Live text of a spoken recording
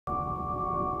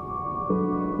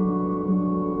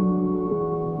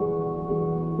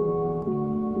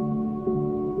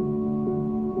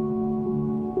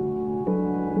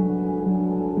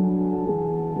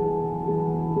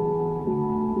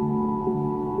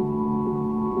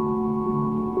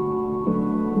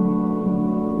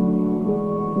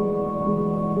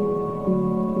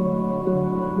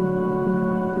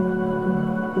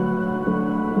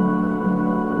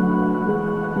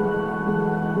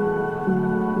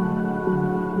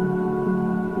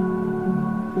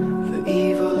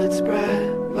spread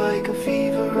like a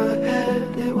fever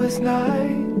ahead. It was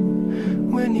night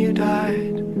when you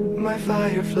died, my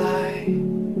firefly.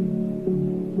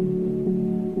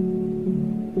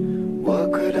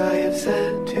 What could I have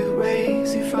said to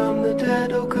raise you from the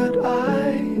dead? Oh, could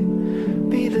I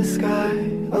be the sky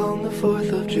on the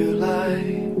 4th of July?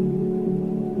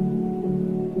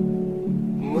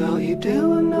 Well, you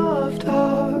do enough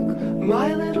talk,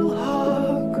 my little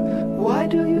hawk. Why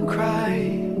do you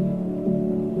cry?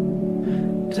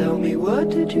 Tell me, what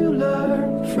did you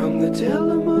learn from the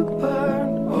Tillamook burn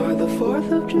or the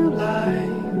 4th of July?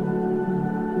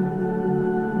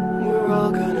 We're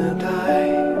all gonna die.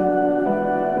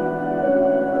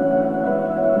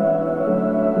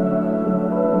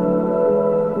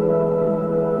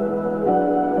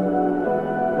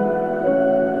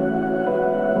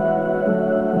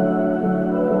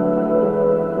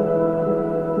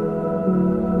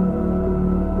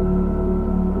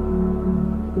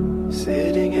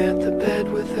 Sitting at the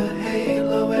bed with a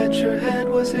halo at your head,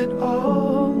 was it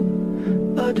all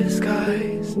a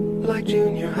disguise like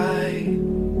junior high?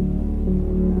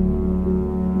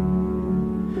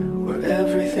 Where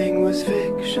everything was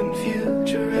fiction,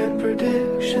 future and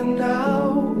prediction.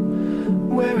 Now,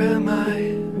 where am I,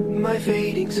 my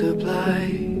fading supply?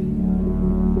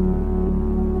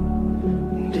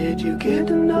 Did you get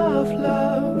enough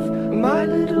love, my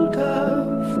little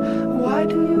dove? Why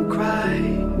do you cry?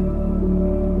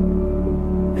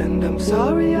 And I'm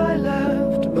sorry I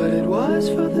left, but it was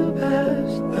for the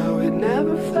best, though it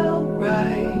never felt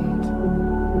right.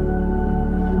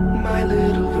 My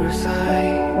little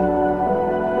Versailles.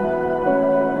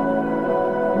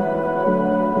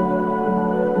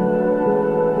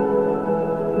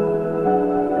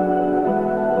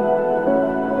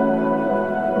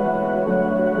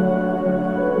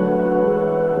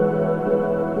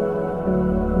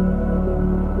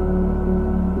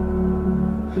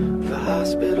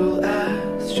 Hospital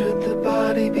asked, should the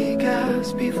body be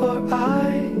gassed before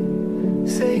I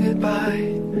say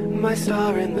goodbye, my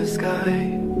star in the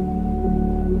sky?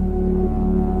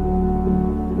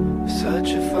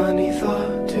 Such a funny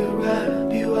thought to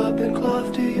wrap you up in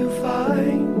cloth. Do you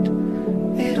find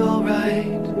it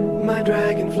alright, my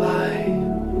dragonfly?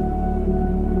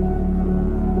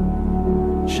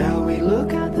 Shall we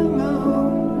look at the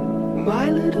moon, my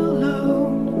little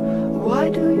loon? Why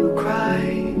do you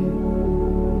cry?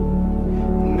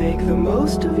 Make the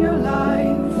most of your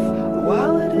life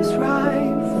while it is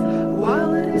rife,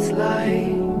 while it is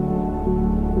light.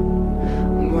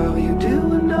 While you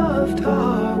do enough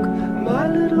talk, my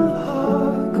little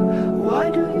hawk,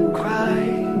 why do you cry?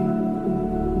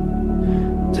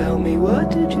 Tell me,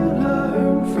 what did you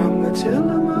learn from the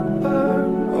Tillamook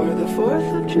burn or the 4th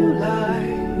of July?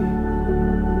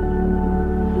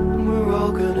 We're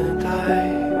all gonna die.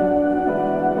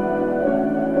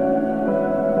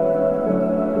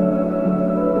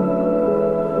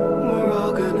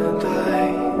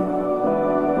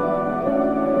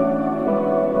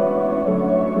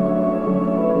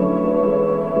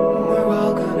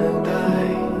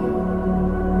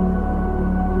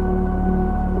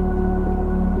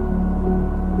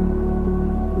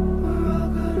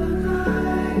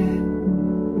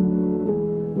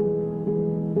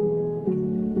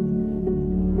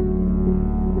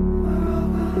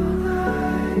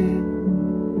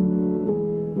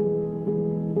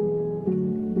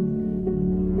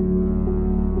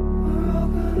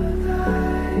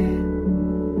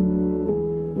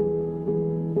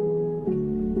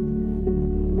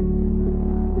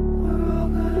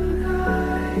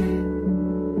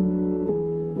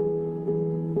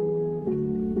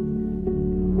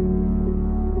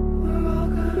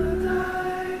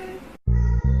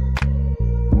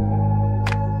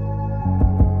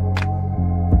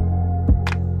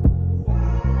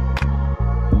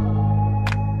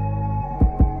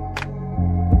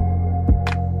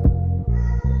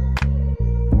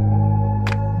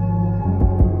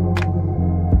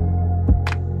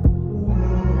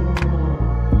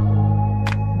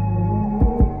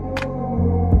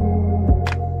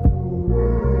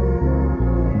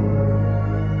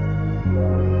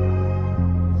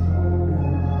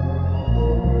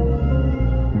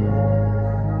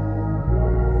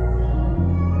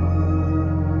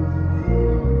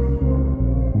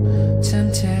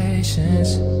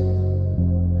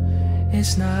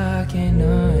 It's knocking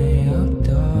on your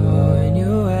door and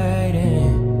you're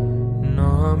waiting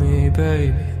on me,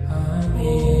 baby.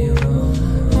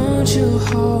 Won't you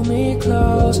hold me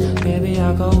close? Baby,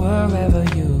 I'll go wherever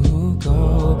you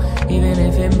go, even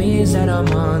if it means that I'm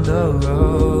on the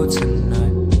road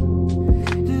tonight.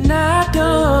 And I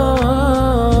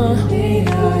don't need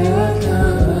all your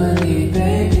company,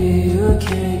 baby.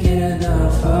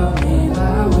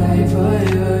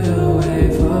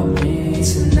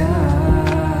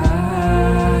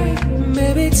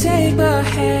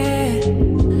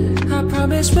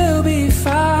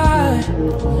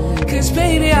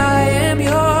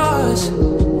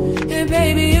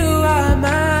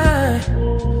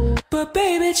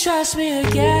 trust me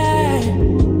again,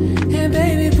 and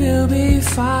baby we'll be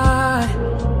fine.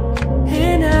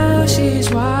 And now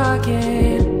she's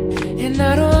walking, and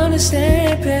I don't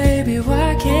understand, baby,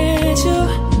 why can't you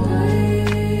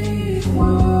wait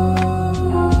for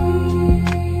me?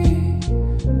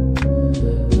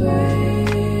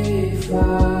 Wait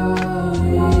for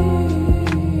me.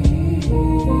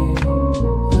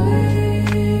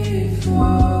 Wait for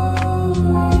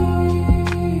me.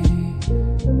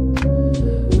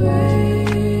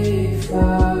 Wait for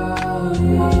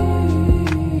me.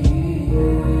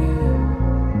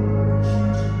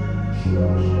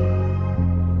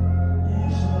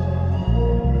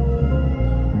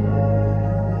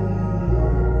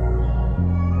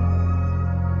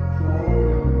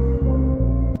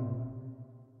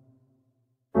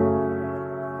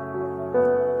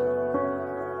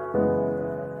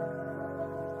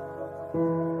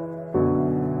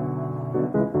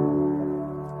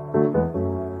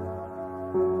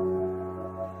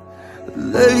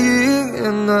 Laying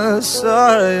in the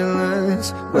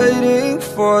silence, waiting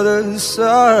for the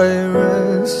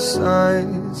sirens.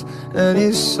 Signs,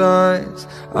 any signs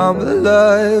I'm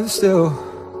alive still.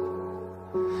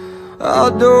 I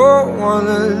don't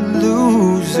wanna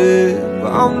lose it,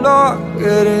 but I'm not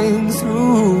getting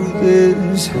through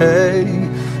this. Hey,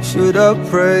 should I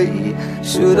pray,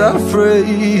 should I pray,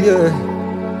 yeah,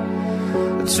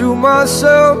 to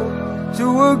myself, to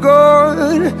a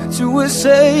God, to a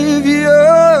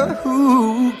Savior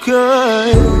who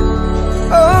can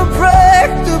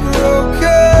unbreak the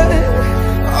broken,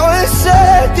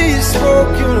 unsaid these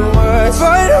spoken words,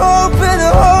 find hope in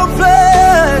the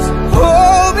hopeless.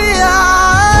 Hold me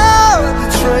out the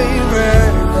train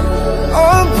wreck,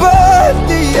 unburn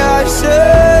the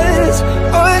ashes,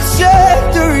 uncheck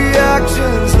the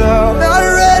reactions now. Not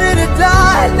ready to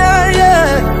die, not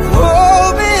yet.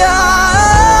 Hold me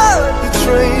out the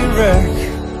train wreck.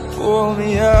 Pull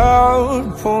me out,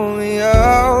 pull me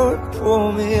out,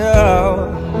 pull me out.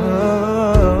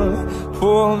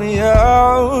 Pull me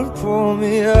out, pull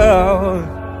me out.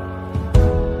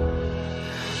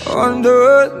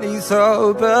 Underneath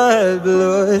our bad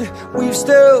blood, we've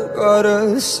still got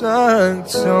a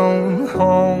sanctum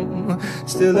home.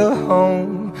 Still a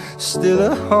home, still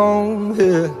a home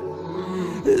here.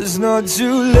 It's not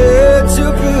too late to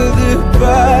build it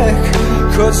back,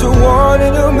 'cause a 1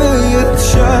 in a million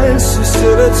chance is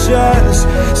still a chance,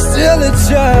 still a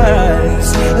chance.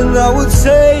 And I would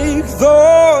take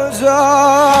those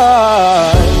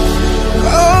odds.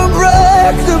 I'll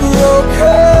break the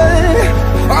broken,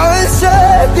 I'll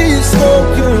set these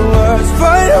spoken words,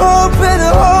 find hope in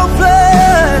the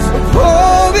hopeless.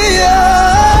 Pull me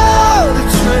out the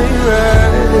train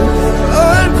wreck,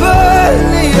 unburn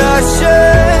the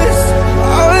ashes,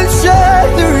 uncheck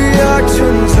the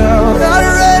reactions now. Not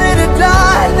ready to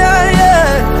die, not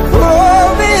yet. Pull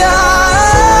me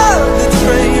out the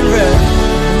train wreck.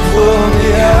 Pull me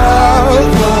out,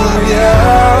 pull me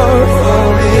out, pull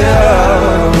me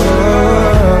out.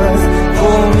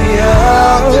 Pull me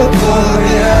out, pull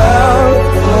me out,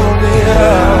 pull me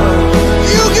out.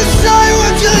 You can say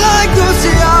what you like, 'cause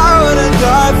see I wouldn't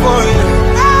die for you.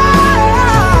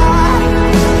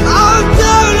 I'm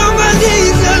down on my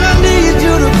knees and I need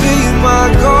you to be my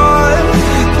God,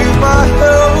 be my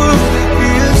help, be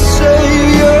a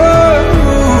savior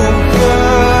who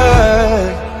can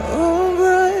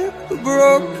unbreak the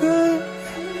broken,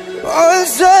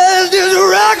 unsaid this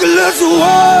reckless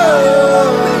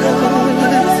world.